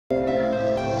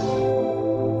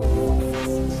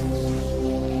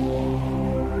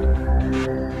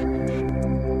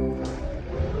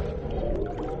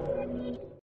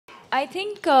I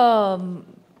think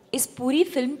इस पूरी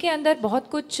film के अंदर बहुत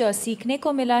कुछ सीखने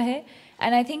को मिला है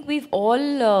and I think weave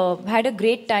all had a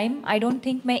great time. I don't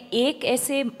think मैं एक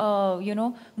ऐसे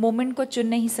मोमेंट को चुन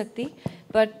नहीं सकती,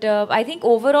 but I think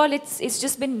overall it's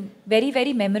just been very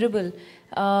very memorable.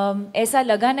 ऐसा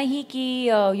लगा नहीं कि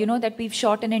that weave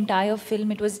shot an entire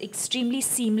film. It was extremely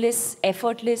seamless,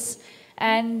 effortless.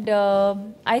 And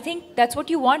I think that's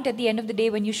what you want at the end of the day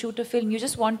when you shoot a film. You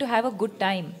just want to have a good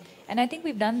time. And I think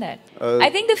we've done that. I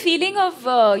think the feeling of,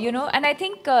 and I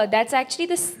think that's actually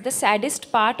the saddest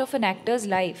part of an actor's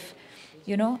life.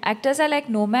 Actors are like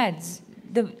nomads.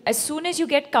 As soon as you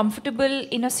get comfortable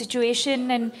in a situation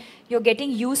and you're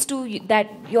getting used to that,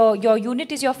 your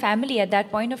unit is your family at that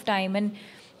point of time. And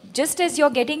just as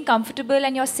you're getting comfortable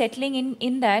and you're settling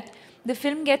in that, the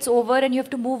film gets over and you have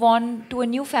to move on to a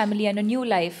new family and a new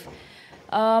life.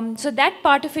 So that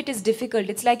part of it is difficult.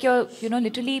 It's like you're,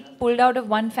 literally pulled out of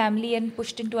one family and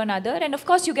pushed into another. And of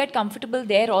course, you get comfortable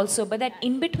there also. But that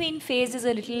in-between phase is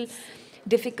a little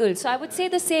difficult. So I would say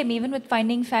the same, even with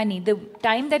Finding Fanny. The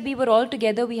time that we were all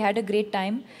together, we had a great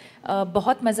time.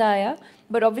 बहुत मज़ा आया.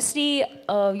 But obviously,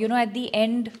 at the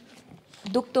end,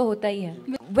 दुख तो होता ही है.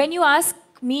 When you ask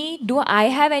me, do I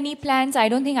have any plans? I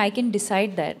don't think I can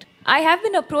decide that. I have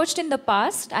been approached in the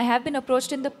past. I have been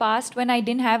approached in the past when I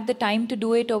didn't have the time to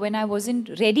do it or when I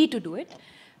wasn't ready to do it.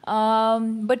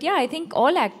 But yeah, I think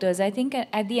all actors, I think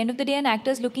at the end of the day, an actor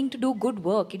is looking to do good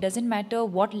work. It doesn't matter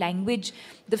what language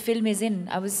the film is in.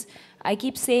 I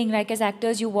keep saying, like, as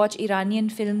actors, you watch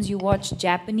Iranian films, you watch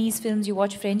Japanese films, you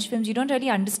watch French films. You don't really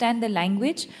understand the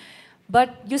language,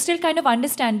 but you still kind of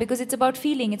understand because it's about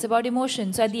feeling, it's about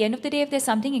emotion. So at the end of the day, if there's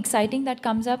something exciting that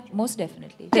comes up, most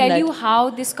definitely. I'll tell you how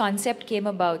this concept came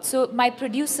about. So my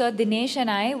producer, Dinesh, and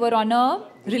I were on a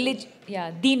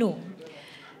Dinu.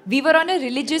 We were on a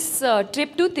religious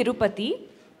trip to Tirupati,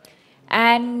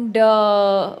 and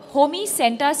homie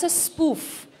sent us a spoof.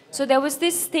 So there was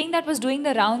this thing that was doing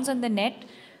the rounds on the net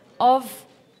of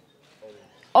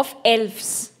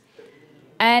elves.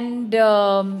 And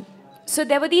so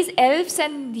there were these elves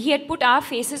and he had put our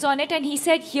faces on it and he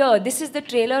said, here, this is the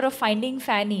trailer of Finding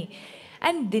Fanny.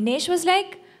 And Dinesh was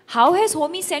like, how has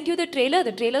homie sent you the trailer?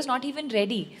 The trailer's not even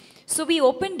ready. So we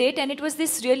opened it and it was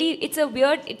this really,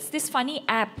 it's this funny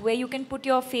app where you can put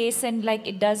your face and like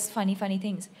it does funny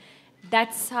things.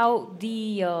 That's how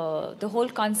the whole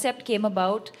concept came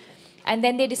about. And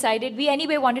then they decided, we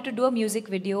anyway wanted to do a music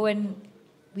video and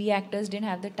we actors didn't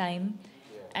have the time.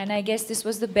 And I guess this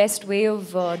was the best way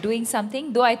of doing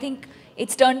something. Though I think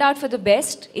it's turned out for the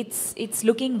best. It's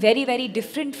looking very, very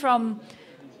different from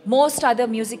most other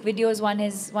music videos one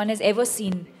has ever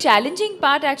seen. Challenging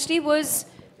part actually was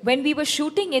when we were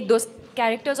shooting it, those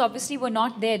characters obviously were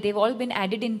not there. They've all been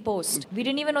added in post. We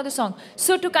didn't even know the song.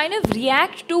 So to kind of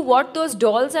react to what those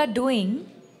dolls are doing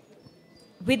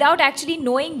without actually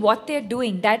knowing what they're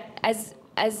doing,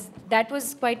 that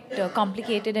was quite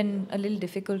complicated and a little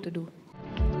difficult to do.